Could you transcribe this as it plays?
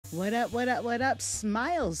What up, what up, what up,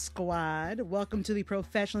 Smile Squad? Welcome to the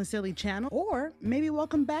Professionally Silly channel, or maybe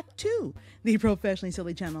welcome back to the Professionally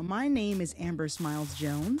Silly channel. My name is Amber Smiles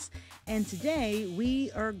Jones, and today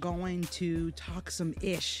we are going to talk some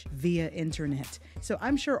ish via internet. So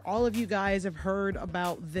I'm sure all of you guys have heard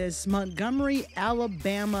about this Montgomery,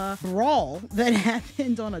 Alabama brawl that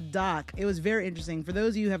happened on a dock. It was very interesting. For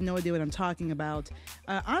those of you who have no idea what I'm talking about,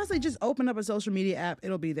 honestly, just open up a social media app.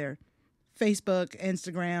 It'll be there. Facebook,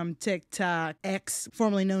 Instagram, TikTok, X,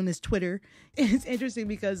 formerly known as Twitter. It's interesting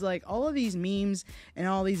because like all of these memes and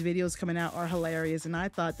all these videos coming out are hilarious, and I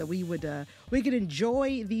thought that we could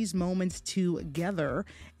enjoy these moments together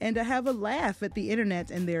and to have a laugh at the internet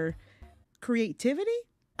and their creativity.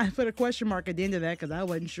 I put a question mark at the end of that because I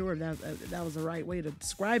wasn't sure if that was the right way to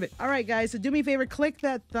describe it. All right, guys, so do me a favor, click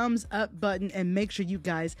that thumbs up button and make sure you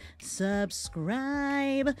guys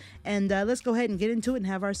subscribe. And let's go ahead and get into it and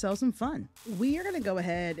have ourselves some fun. We are going to go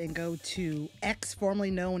ahead and go to X, formerly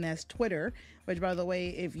known as Twitter, which, by the way,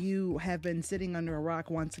 if you have been sitting under a rock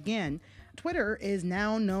once again, Twitter is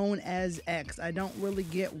now known as X. I don't really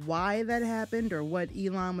get why that happened or what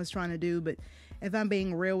Elon was trying to do, but if I'm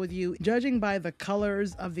being real with you, judging by the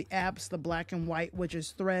colors of the apps, the black and white, which is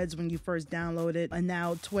Threads when you first download it, and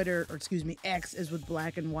now X is with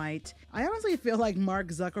black and white. I honestly feel like Mark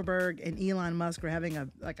Zuckerberg and Elon Musk are having a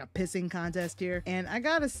pissing contest here. And I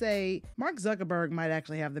gotta say, Mark Zuckerberg might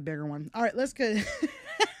actually have the bigger one. All right, let's go.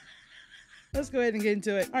 Let's go ahead and get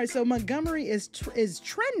into it. All right, so Montgomery is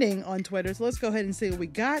trending on Twitter, so let's go ahead and see what we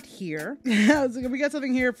got here. We got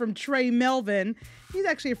something here from Trey Melvin. He's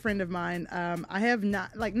actually a friend of mine. I have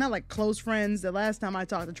not like close friends. The last time I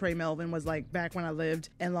talked to Trey Melvin was like back when I lived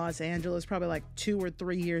in Los Angeles, probably like 2 or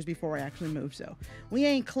 3 years before I actually moved. So we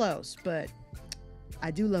ain't close, but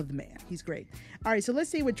I do love the man. He's great. All right, so let's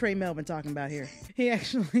see what Trey Melvin talking about here. He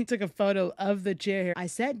actually took a photo of the chair here. I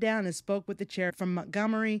sat down and spoke with the chair from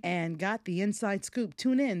Montgomery and got the inside scoop.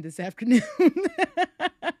 Tune in this afternoon.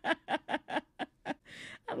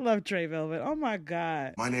 I love Trey Melvin. Oh my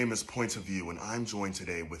God. My name is Point of View, and I'm joined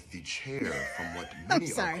today with the chair from what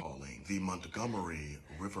many are calling the Montgomery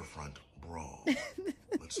Riverfront Brawl.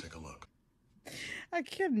 Let's take a look. I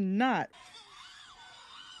cannot.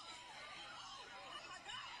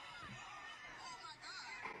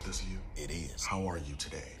 This you? It is. How are you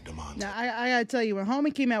today, DeMonte? Now, I gotta tell you, when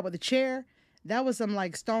homie came out with a chair, that was some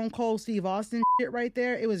like Stone Cold Steve Austin shit right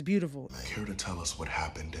there. It was beautiful. Man, care to tell us what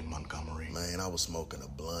happened in Montgomery? Man, I was smoking a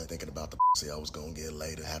blunt, thinking about the pussy I was gonna get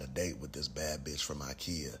later. Had a date with this bad bitch from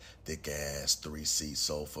IKEA. Thick ass 3-seat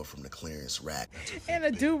sofa from the clearance rack. And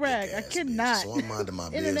a do-rag. I cannot. So I'm minding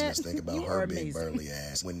my business, thinking about her big burly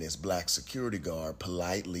ass. When this black security guard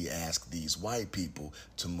politely asked these white people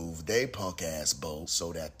to move their punk ass boat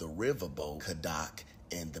so that the riverboat could dock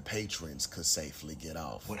and the patrons could safely get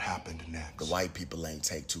off. What happened next? The white people ain't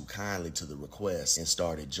take too kindly to the request and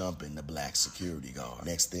started jumping the black security guard.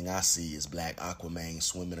 Next thing I see is black Aquaman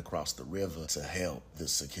swimming across the river to help the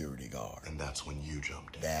security guard. And that's when you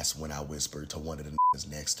jumped in. That's when I whispered to one of the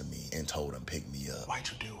niggas next to me and told him pick me up. Why'd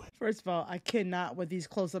you do it? First of all, I cannot with these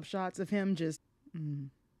close-up shots of him just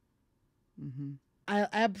I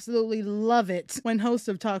absolutely love it when hosts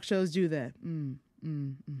of talk shows do that.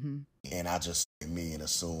 And I just me and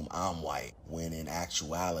assume I'm white, when in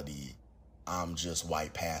actuality, I'm just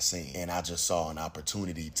white passing. And I just saw an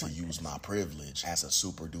opportunity to use my privilege as a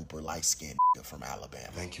super duper light-skinned nigga from Alabama.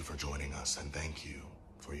 Thank you for joining us, and thank you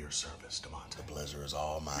for your service, DeMonte. The pleasure is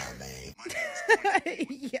all mine, man.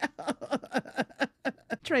 Yeah.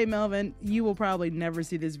 Trey Melvin, you will probably never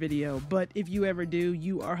see this video, but if you ever do,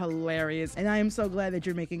 you are hilarious. And I am so glad that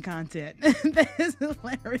you're making content. That is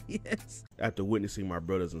hilarious. After witnessing my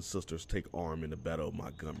brothers and sisters take arm in the Battle of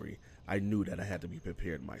Montgomery, I knew that I had to be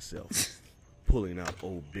prepared myself. Pulling out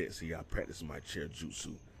old Betsy, I practiced my chair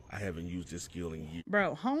jutsu. I haven't used this skill in years.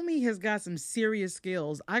 Bro, homie has got some serious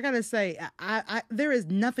skills. I gotta say, there is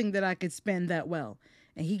nothing that I could spin that well.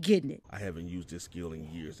 And he getting it. I haven't used this skill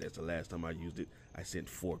in years, as the last time I used it, I sent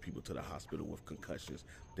 4 people to the hospital with concussions.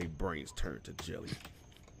 Their brains turned to jelly.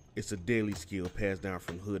 It's a daily skill passed down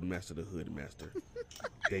from hood master to hood master.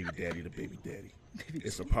 Baby daddy to baby daddy.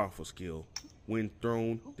 It's a powerful skill. When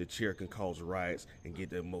thrown, the chair can cause riots and get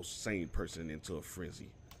the most sane person into a frenzy.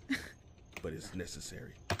 But it's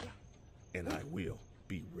necessary. And I will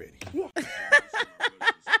be ready.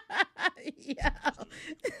 Yeah.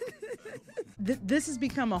 This has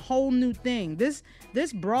become a whole new thing. This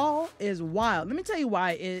brawl is wild. Let me tell you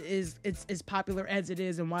why it's as popular as it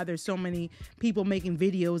is and why there's so many people making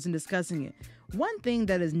videos and discussing it. One thing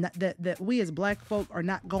that is not, that we as black folk are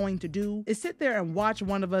not going to do is sit there and watch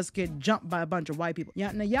one of us get jumped by a bunch of white people.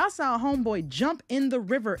 Yeah, now y'all saw a homeboy jump in the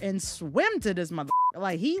river and swim to this mother.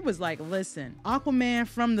 Like, he was like, listen, Aquaman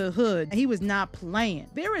from the hood, he was not playing.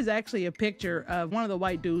 There is actually a picture of one of the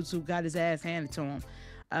white dudes who got his ass handed to him.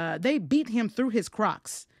 They beat him through his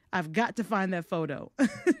Crocs. I've got to find that photo.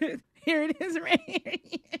 Here it is right here.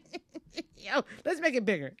 Yo, let's make it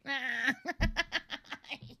bigger.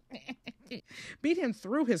 Beat him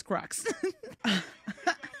through his Crocs.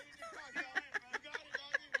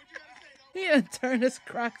 He had to turn his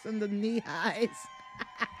Crocs into knee highs.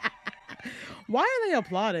 Why are they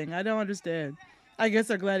applauding? I don't understand. I guess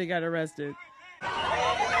they're glad he got arrested.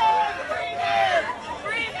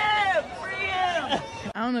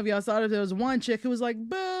 I don't know if y'all saw it. There was one chick who was like,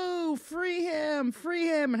 boo, free him.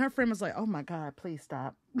 And her friend was like, oh my God, please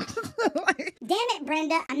stop. Like, damn it,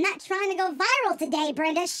 Brenda. I'm not trying to go viral today,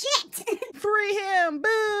 Brenda. Shit. Free him, boo.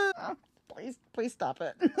 Oh, please stop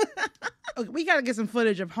it. Okay, we got to get some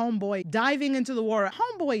footage of homeboy diving into the water.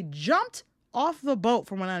 Homeboy jumped off the boat,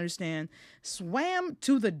 from what I understand, swam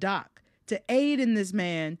to the dock to aid in this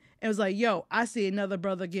man. It was like, yo, I see another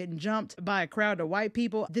brother getting jumped by a crowd of white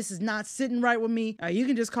people. This is not sitting right with me. You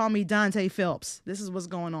can just call me Dante Phelps. This is what's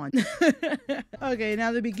going on. Okay,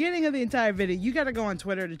 now the beginning of the entire video, you got to go on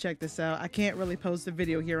Twitter to check this out. I can't really post the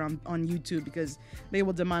video here on YouTube because they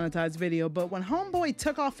will demonetize video. But when homeboy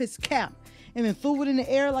took off his cap and then threw it in the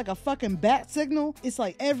air like a fucking bat signal, it's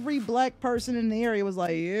like every black person in the area was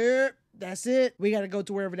like, yep. That's it. We got to go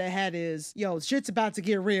to wherever that hat is. Yo, shit's about to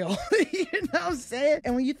get real. You know what I'm saying?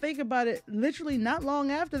 And when you think about it, literally not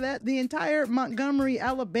long after that, the entire Montgomery,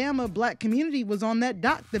 Alabama black community was on that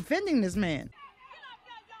dock defending this man.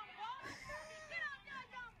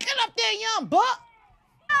 Get up there, young buck.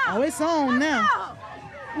 Oh, it's on now.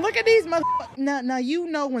 Look at these motherfuckers. Now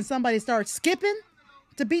you know when somebody starts skipping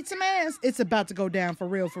to beat some ass, it's about to go down for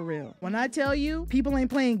real, for real. When I tell you people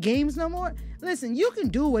ain't playing games no more, listen, you can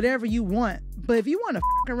do whatever you want, but if you want to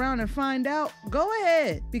f around and find out, go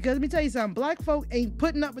ahead. Because let me tell you something, black folk ain't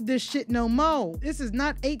putting up with this shit no more. This is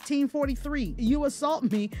not 1843. You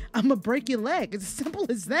assault me, I'ma break your leg. It's as simple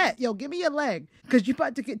as that. Yo, give me your leg, because you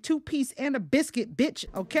about to get 2-piece and a biscuit, bitch,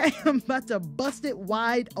 okay? I'm about to bust it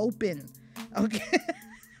wide open, okay?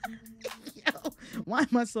 Yo, why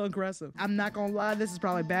am I so aggressive? I'm not gonna lie, this is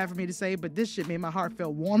probably bad for me to say, but this shit made my heart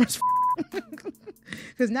feel warm as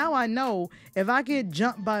because now I know if I get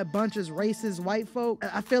jumped by a bunch of racist white folk,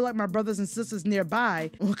 I feel like my brothers and sisters nearby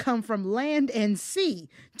will come from land and sea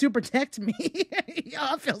to protect me. Yo,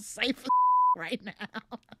 I feel safe right now.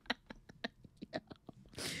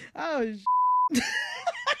 Oh,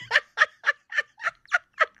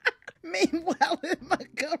 meanwhile in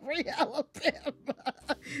Montgomery, Alabama.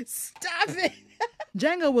 Stop it.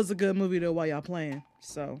 Django was a good movie though while y'all playing.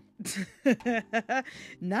 So,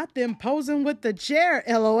 not them posing with the chair,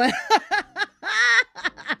 LOL.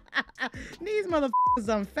 These motherfuckers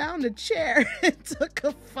done found a chair and took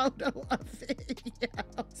a photo of it. Yo.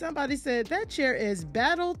 Somebody said that chair is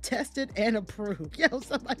battle tested and approved. Yo,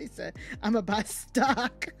 somebody said I'm gonna buy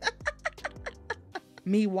stock.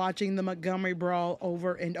 Me watching the Montgomery Brawl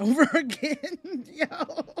over and over again.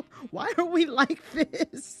 Yo, why are we like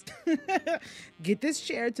this? Get this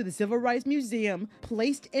chair to the Civil Rights Museum,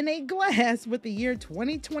 placed in a glass with the year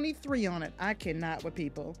 2023 on it. I cannot with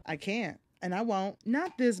people. I can't, and I won't.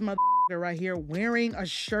 Not this motherfucker right here wearing a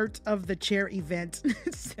shirt of the chair event.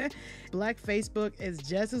 Black Facebook is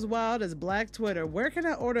just as wild as Black Twitter. Where can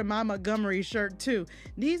I order my Montgomery shirt too?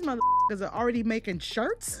 These motherfuckers are already making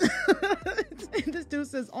shirts. And this dude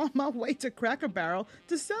says, on my way to Cracker Barrel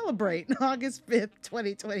to celebrate August 5th,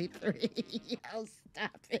 2023. Oh,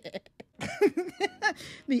 stop it.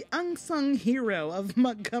 The unsung hero of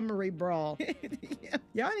Montgomery Brawl.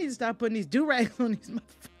 Y'all need to stop putting these do-rags on these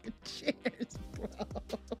motherfucking chairs, bro.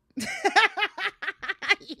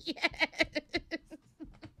 Yes.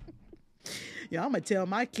 Yo, I'm gonna tell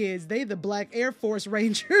my kids they the Black Air Force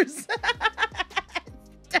Rangers.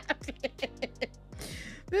 Stop it.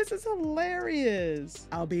 This is hilarious.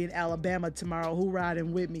 I'll be in Alabama tomorrow. Who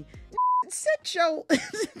riding with me? Sit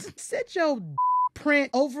your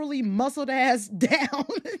print overly muscled ass down.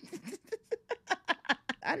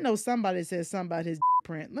 I know somebody said something about his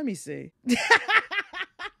print. Let me see.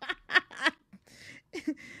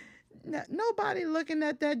 Nobody looking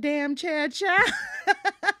at that damn chair, child.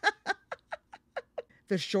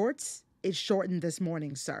 The shorts is shortened this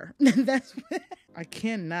morning, sir. That's I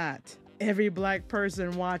cannot. Every black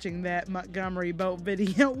person watching that Montgomery boat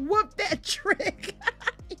video, whoop that trick.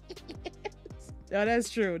 Yes. No,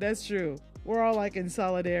 that's true. That's true. We're all like in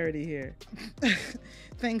solidarity here.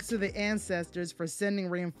 Thanks to the ancestors for sending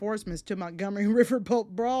reinforcements to Montgomery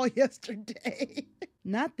Riverfront Brawl yesterday.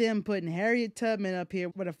 Not them putting Harriet Tubman up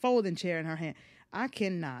here with a folding chair in her hand. I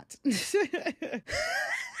cannot.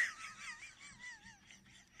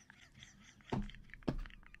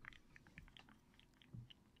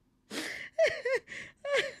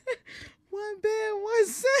 One bed, one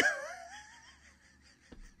sound.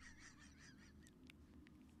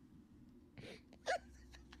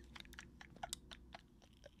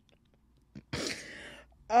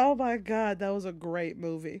 Oh my God, that was a great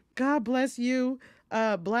movie. God bless you,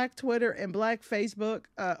 Black Twitter and Black Facebook.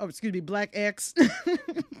 Black X.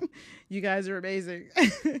 You guys are amazing.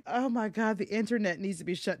 Oh my God, the internet needs to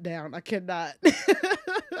be shut down. I cannot.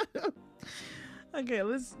 Okay,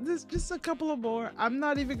 let's just a couple of more. I'm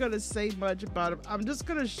not even gonna say much about them. I'm just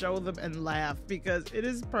gonna show them and laugh because it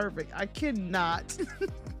is perfect. I cannot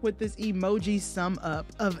with this emoji sum up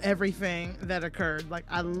of everything that occurred. Like,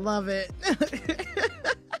 I love it.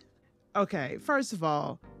 Okay, first of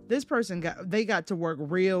all, this person got to work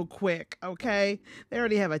real quick, okay? They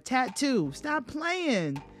already have a tattoo. Stop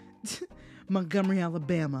playing. Montgomery,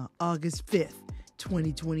 Alabama, August 5th.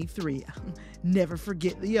 2023. Never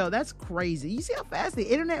forget. Yo, that's crazy. You see how fast the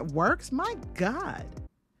internet works? My God.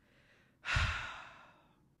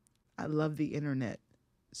 I love the internet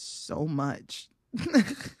so much.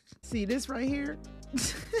 See this right here?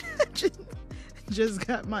 Just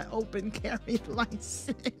got my open carry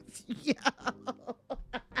license. Yo.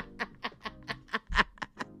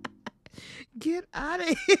 Get out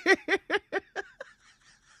of here.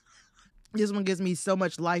 This one gives me so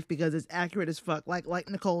much life because it's accurate as fuck. Like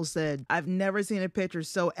Nicole said, I've never seen a picture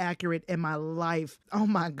so accurate in my life. Oh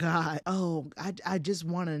my God. Oh, I just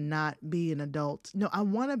want to not be an adult. No, I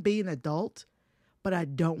want to be an adult, but I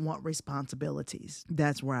don't want responsibilities.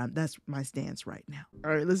 That's my stance right now.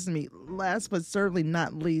 All right, listen to me. Last but certainly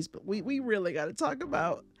not least, but we really got to talk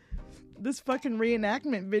about this fucking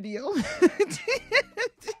reenactment video.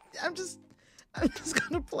 I'm just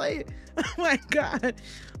gonna play it. Oh my God.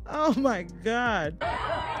 Oh my God.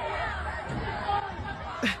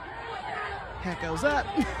 Hat goes up.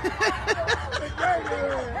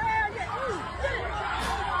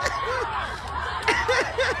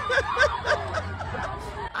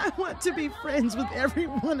 I want to be friends with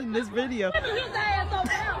everyone in this video.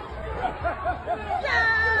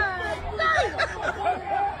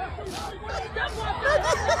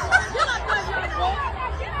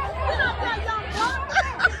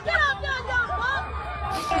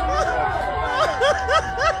 Oh,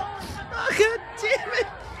 God damn it.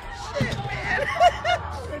 Shit, man.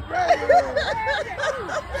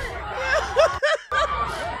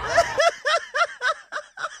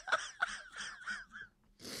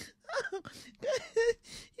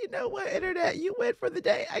 You know what, internet? You win for the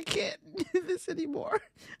day. I can't do this anymore.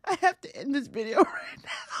 I have to end this video right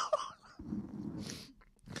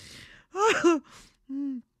now.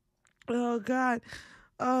 Oh, God.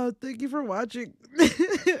 Oh, thank you for watching.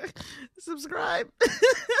 Subscribe.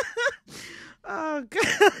 Oh, God.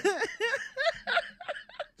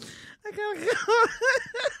 I gotta go.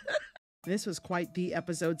 This was quite the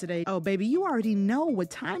episode today. Oh, baby, you already know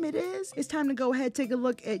what time it is. It's time to go ahead and take a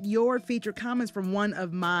look at your featured comments from one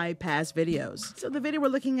of my past videos. So the video we're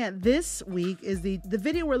looking at this week is the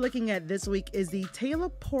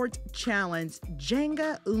Teleport Challenge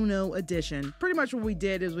Jenga Uno edition. Pretty much what we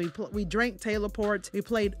did is we drank Teleport, we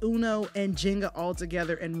played Uno and Jenga all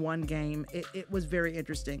together in one game. It was very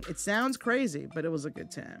interesting. It sounds crazy, but it was a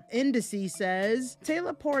good time. Indice says,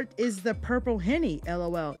 Teleport is the purple henny,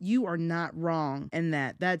 LOL. You are not wrong in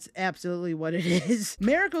that. That's absolutely what it is.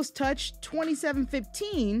 Miracles Touch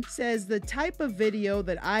 2715 says, the type of video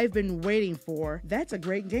that I've been waiting for. That's a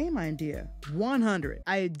great game idea. 100.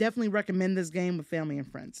 I definitely recommend this game with family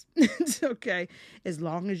and friends. It's okay, as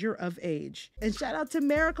long as you're of age. And shout out to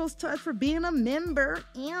Miracles Touch for being a member.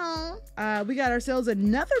 Ew. We got ourselves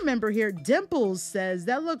another member here. Dimples says,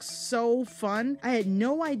 that looks so fun. I had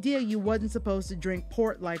no idea you wasn't supposed to drink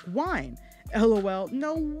port like wine. LOL,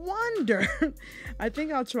 no wonder. I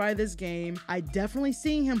think I'll try this game. I definitely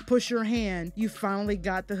seen him push your hand. You finally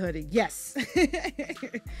got the hoodie. Yes.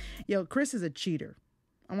 Yo, Chris is a cheater.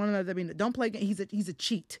 I want to know that. I mean, don't play. He's a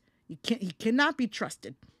cheat. He cannot be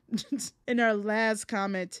trusted. In our last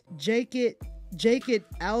comment, Jake It Jake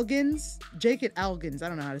Algins, I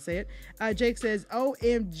don't know how to say it. Jake says,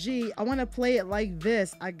 OMG, I want to play it like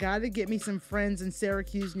this. I gotta get me some friends in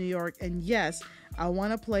Syracuse, New York, and yes, I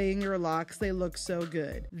want to play in your locks. They look so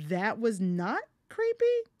good. That was not creepy.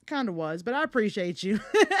 Kind of was, but I appreciate you.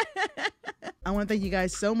 I want to thank you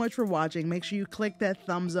guys so much for watching. Make sure you click that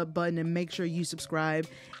thumbs up button and make sure you subscribe.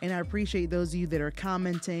 And I appreciate those of you that are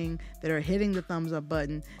commenting, that are hitting the thumbs up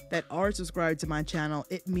button, that are subscribed to my channel.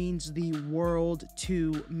 It means the world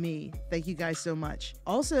to me. Thank you guys so much.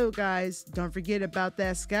 Also, guys, don't forget about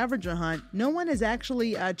that scavenger hunt. No one has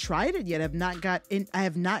actually tried it yet. I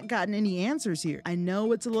have not gotten any answers here. I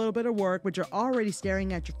know it's a little bit of work, but you're already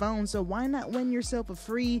staring at your phone, so why not win yourself a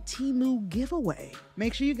free Temu giveaway?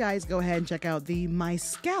 Make sure you guys go ahead and check out the My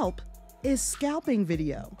Scalp is Scalping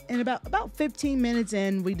video. And about 15 minutes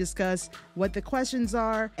in, we discuss what the questions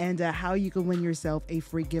are and how you can win yourself a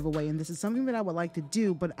free giveaway. And this is something that I would like to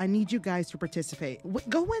do, but I need you guys to participate.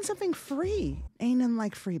 Go win something free. Ain't nothing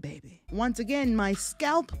like free, baby. Once again, My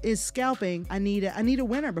Scalp is Scalping. I need a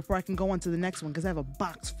winner before I can go on to the next one because I have a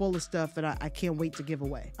box full of stuff that I can't wait to give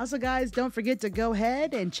away. Also, guys, don't forget to go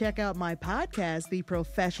ahead and check out my podcast, the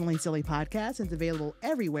Professionally Silly Podcast. It's available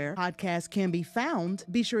everywhere podcasts can be found.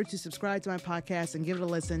 Be sure to subscribe to my podcast and give it a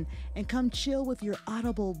listen, and come chill with your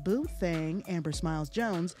Audible boo thing, Amber Smiles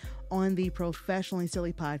Jones, on the Professionally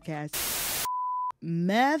Silly Podcast.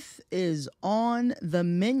 Meth is on the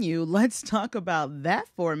menu. Let's talk about that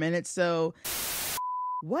for a minute. So,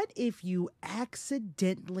 what if you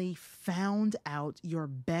accidentally found out your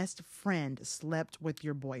best friend slept with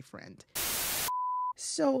your boyfriend?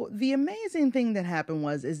 So the amazing thing that happened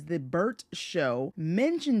is the Burt Show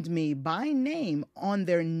mentioned me by name on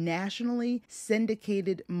their nationally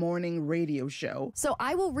syndicated morning radio show. So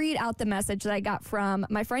I will read out the message that I got from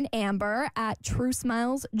my friend Amber at True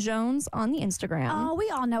Smiles Jones on the Instagram. Oh, we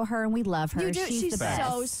all know her and we love her. You do. She's the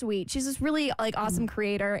best. so sweet. She's this really awesome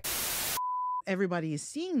creator. Everybody is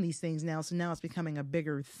seeing these things now, so now it's becoming a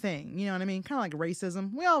bigger thing. You know what I mean? Kind of like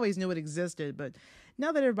racism. We always knew it existed, but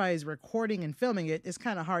now that everybody's recording and filming it, it's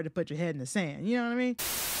kind of hard to put your head in the sand. You know what I mean?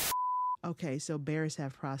 Okay, so bears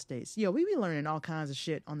have prostates. Yo, we be learning all kinds of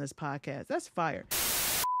shit on this podcast. That's fire.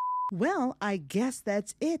 Well, I guess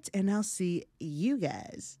that's it, and I'll see you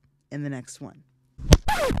guys in the next one.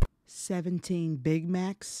 17 Big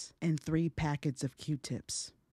Macs and 3 packets of Q-tips.